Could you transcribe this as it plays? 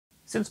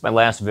Since my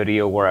last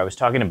video where I was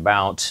talking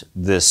about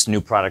this new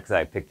product that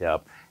I picked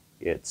up,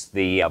 it's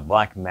the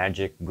Black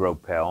Magic Grow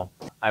Pail.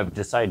 I've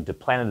decided to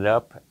plant it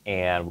up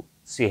and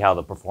see how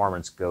the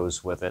performance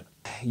goes with it.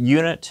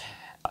 Unit,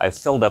 I've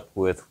filled up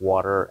with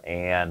water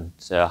and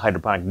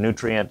hydroponic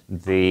nutrient.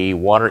 The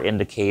water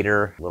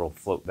indicator, little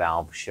float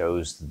valve,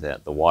 shows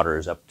that the water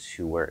is up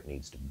to where it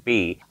needs to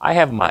be. I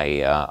have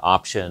my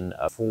option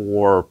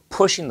for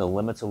pushing the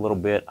limits a little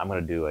bit. I'm going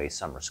to do a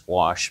summer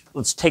squash.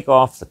 Let's take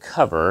off the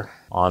cover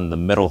on the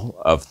middle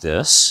of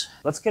this.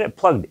 Let's get it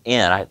plugged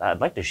in.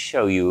 I'd like to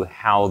show you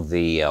how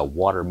the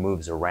water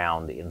moves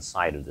around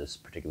inside of this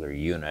particular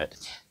unit.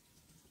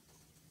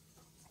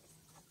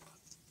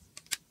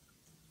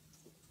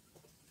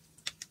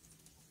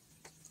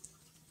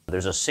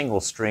 There's a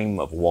single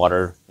stream of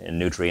water and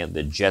nutrient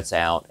that jets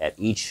out at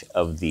each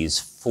of these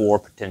 4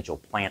 potential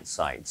plant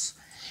sites.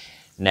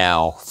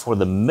 Now, for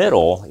the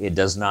middle, it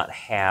does not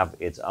have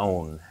its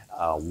own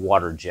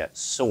water jet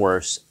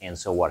source, and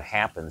so what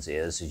happens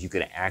is you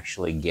can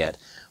actually get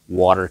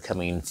water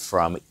coming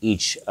from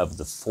each of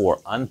the 4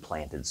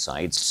 unplanted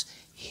sites,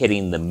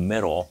 hitting the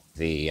middle.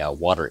 The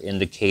water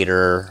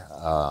indicator,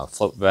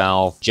 float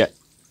valve, jet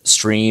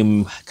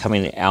stream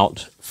coming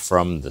out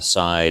from the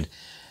side.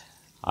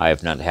 I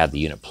have not had the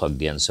unit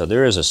plugged in, so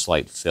there is a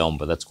slight film,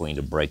 but that's going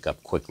to break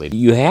up quickly.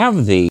 You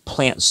have the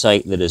plant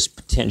site that is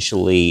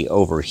potentially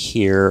over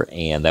here,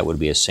 and that would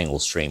be a single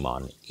stream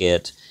on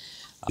it.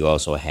 You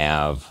also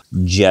have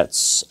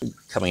jets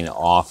coming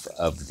off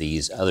of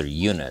these other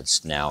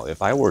units. Now,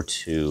 if I were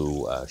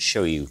to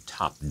show you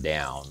top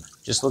down,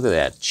 just look at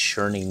that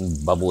churning,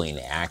 bubbling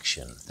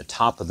action. The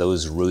top of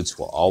those roots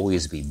will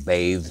always be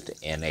bathed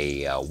in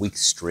a weak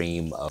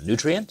stream of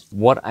nutrient.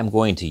 What I'm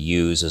going to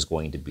use is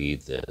going to be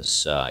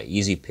this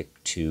Easy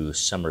Pick 2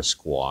 summer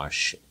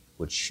squash,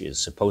 which is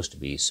supposed to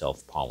be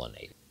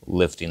self-pollinating.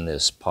 Lifting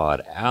this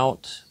pod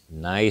out,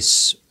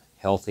 nice,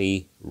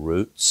 healthy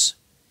roots.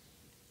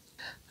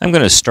 I'm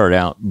going to start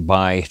out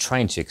by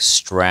trying to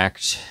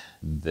extract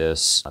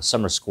this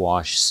summer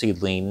squash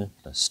seedling.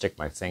 Stick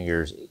my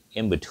fingers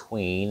in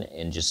between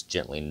and just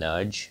gently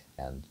nudge.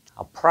 And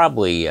I'll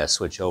probably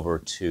switch over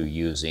to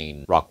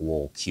using rock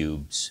wool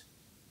cubes.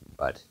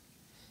 But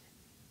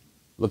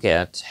look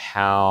at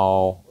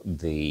how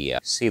the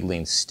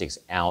seedling sticks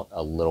out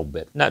a little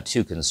bit. Not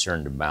too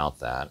concerned about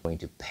that. I'm going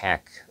to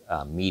pack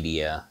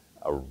media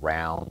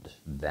around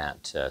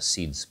that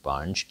seed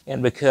sponge,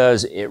 and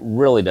because it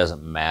really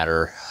doesn't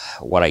matter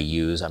what I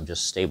use, I'm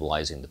just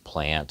stabilizing the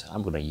plant.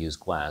 I'm going to use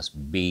glass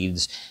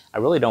beads. I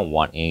really don't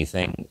want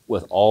anything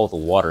with all the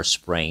water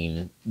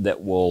spraying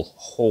that will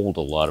hold a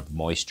lot of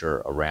moisture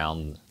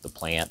around the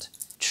plant.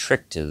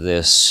 Trick to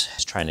this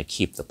is trying to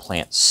keep the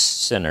plant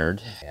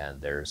centered,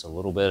 and there's a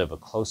little bit of a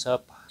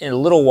close-up. In a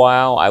little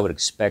while, I would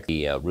expect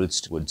the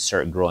roots would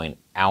start growing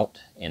out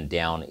and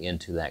down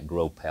into that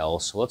grow pail.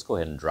 So let's go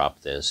ahead and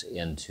drop this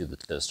into the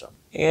system.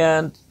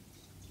 And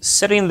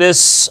setting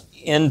this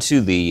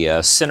into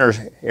the center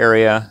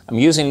area, I'm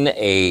using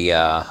a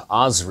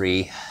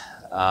Osri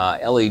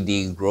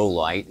LED grow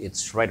light.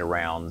 It's right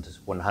around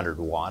 100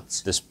 watts.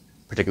 This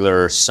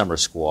particular summer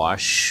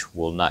squash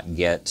will not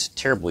get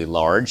terribly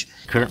large.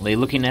 Currently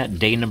looking at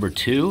day number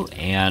 2,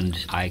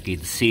 and I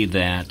can see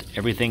that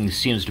everything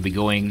seems to be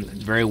going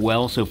very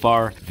well so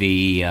far.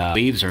 The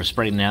leaves are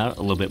spreading out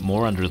a little bit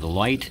more under the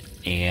light,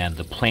 and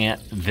the plant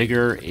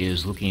vigor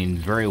is looking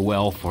very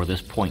well for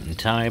this point in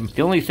time.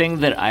 The only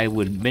thing that I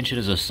would mention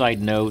as a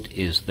side note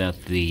is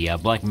that the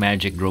Black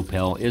Magic Grow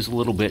Pail is a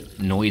little bit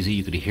noisy.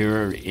 You could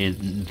hear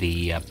in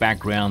the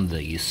background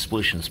the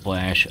splish and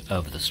splash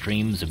of the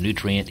streams of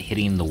nutrient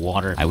hitting the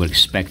water. I would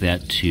expect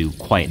that to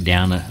quiet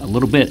down a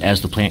little bit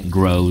as the plant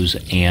grows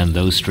and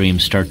those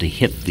streams start to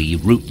hit the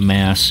root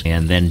mass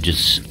and then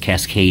just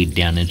cascade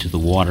down into the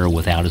water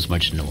without as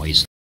much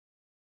noise.